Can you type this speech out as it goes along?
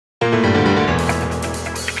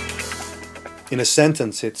In a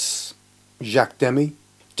sentence, it's Jacques Demy,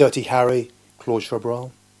 Dirty Harry, Claude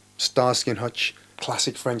Chabrol, Starsky and Hutch,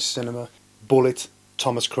 classic French cinema, Bullitt,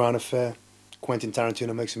 Thomas Crown Affair, Quentin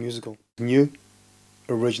Tarantino makes a musical. New,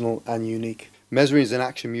 original and unique. MESRINE is an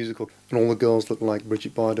action musical and all the girls look like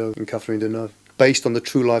Brigitte Bardot and Catherine Deneuve. Based on the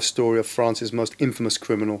true life story of France's most infamous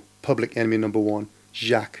criminal, public enemy #1,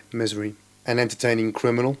 Jacques MESRINE. An entertaining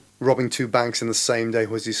criminal, robbing 2 banks in the same day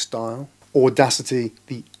was his style. Audacity,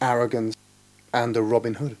 the arrogance, and a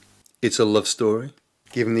Robin Hood. It's a love story,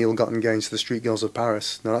 giving the ill-gotten gains to the street girls of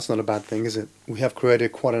Paris. Now that's not a bad thing, is it? We have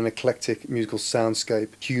created quite an eclectic musical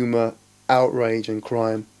soundscape, humour, outrage and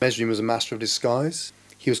crime. MESRINE was a master of disguise.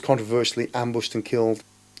 He was controversially ambushed and killed.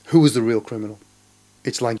 Who was the real criminal?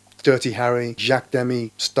 It's like Dirty Harry, Jacques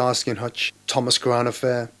Demy, Starsky and Hutch, Thomas Crown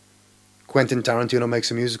Affair, Quentin Tarantino makes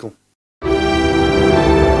a musical.